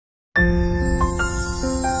Alright,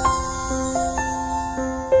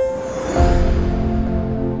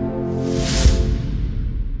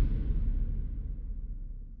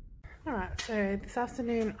 so this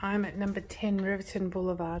afternoon I'm at number 10 Riverton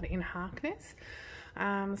Boulevard in Harkness.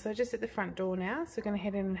 So just at the front door now, so we're going to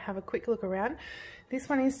head in and have a quick look around. This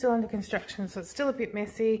one is still under construction, so it's still a bit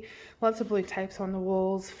messy. Lots of blue tapes on the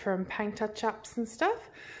walls from paint touch-ups and stuff,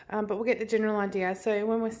 but we'll get the general idea. So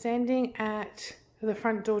when we're standing at the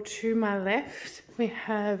front door to my left, we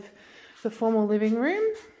have the formal living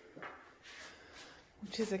room,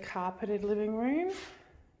 which is a carpeted living room.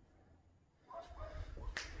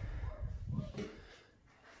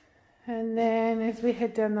 And then as we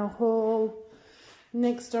head down the hall,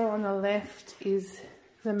 next door on the left is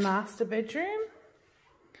the master bedroom.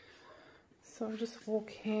 So I'll just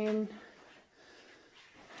walk in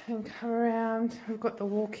and come around. We've got the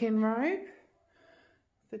walk-in robe,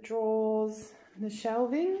 the drawers, the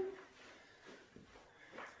shelving,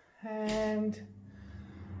 and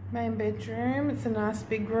main bedroom. It's a nice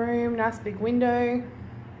big room, nice big window.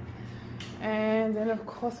 And then of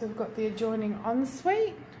course we've got the adjoining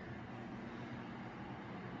ensuite.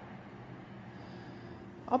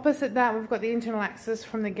 Opposite that, we've got the internal access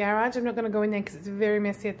from the garage. I'm not going to go in there because it's very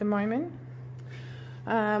messy at the moment.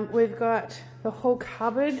 We've got the whole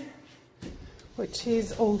cupboard, which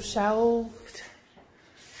is all shelved.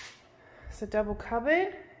 It's a double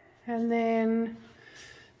cupboard. And then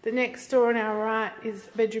the next door on our right is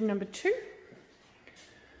bedroom number 2.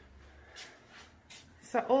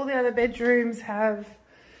 So all the other bedrooms have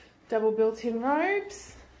double built-in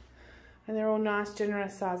robes, and they're all nice,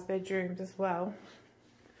 generous sized bedrooms as well.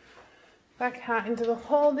 Back out into the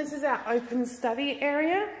hall, this is our open study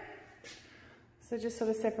area. So just sort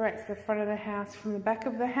of separates the front of the house from the back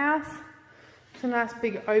of the house. It's a nice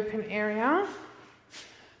big open area.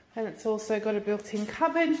 And it's also got a built-in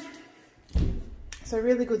cupboard. So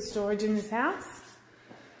really good storage in this house.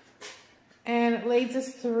 And it leads us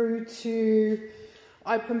through to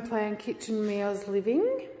open plan kitchen, meals,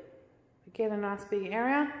 living. Again, a nice big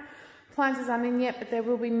area. Appliances aren't in yet, but there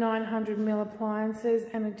will be 900ml appliances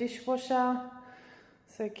and a dishwasher.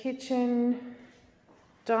 So kitchen,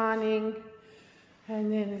 dining,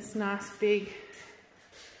 and then this nice big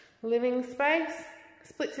living space.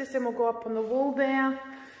 Split system will go up on the wall there,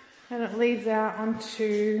 and it leads out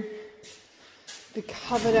onto the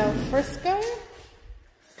covered al fresco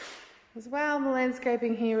as well. The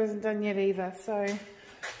landscaping here isn't done yet either, so you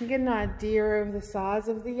can get an idea of the size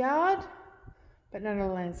of the yard, but none of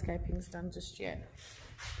the landscaping's done just yet.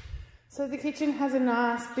 So the kitchen has a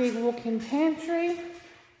nice big walk-in pantry.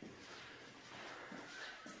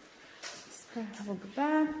 Let's go have a look at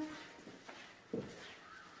that.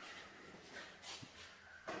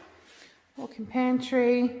 Walk-in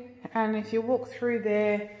pantry, and if you walk through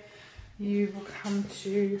there, you will come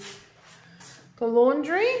to the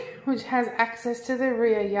laundry, which has access to the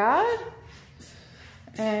rear yard,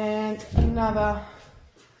 and another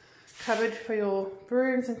cupboard for your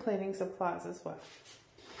brooms and cleaning supplies as well.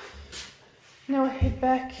 Now we'll head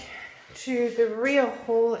back to the rear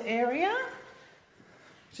hall area,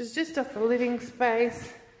 which is just off the living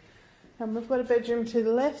space. And we've got a bedroom to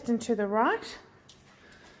the left and to the right.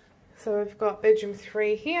 So we've got bedroom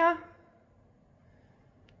 3 here.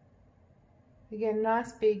 Again,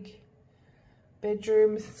 nice big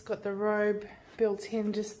bedroom. It's got the robe built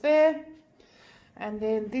in just there. And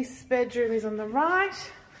then this bedroom is on the right.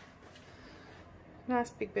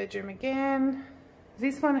 Nice big bedroom again.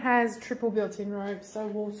 This one has triple built-in robes, so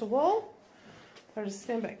wall to wall. I'll just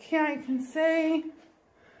stand back here, you can see.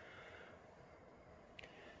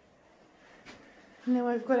 And then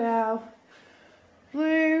we've got our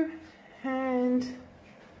blue and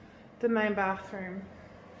the main bathroom.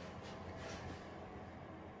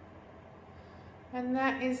 And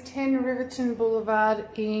that is 10 Riverton Boulevard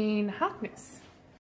in Harkness.